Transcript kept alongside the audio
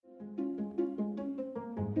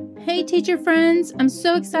Hey, teacher friends! I'm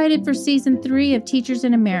so excited for Season 3 of Teachers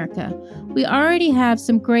in America. We already have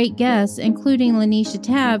some great guests, including Lanisha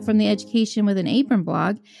Tab from the Education with an Apron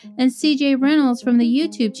blog and CJ Reynolds from the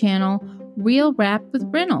YouTube channel Real Rap with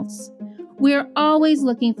Reynolds. We are always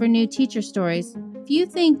looking for new teacher stories. If you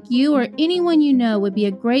think you or anyone you know would be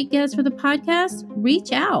a great guest for the podcast,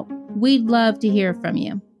 reach out. We'd love to hear from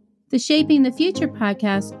you. The Shaping the Future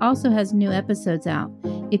podcast also has new episodes out.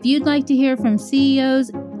 If you'd like to hear from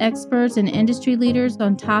CEOs, experts, and industry leaders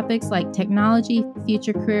on topics like technology,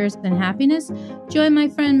 future careers, and happiness, join my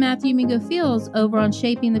friend Matthew Mingo Fields over on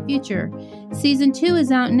Shaping the Future. Season 2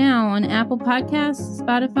 is out now on Apple Podcasts,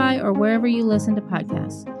 Spotify, or wherever you listen to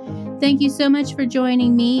podcasts. Thank you so much for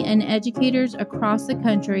joining me and educators across the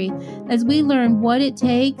country as we learn what it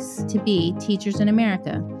takes to be teachers in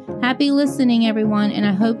America. Happy listening, everyone, and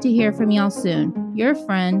I hope to hear from y'all soon. Your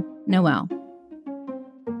friend, Noelle.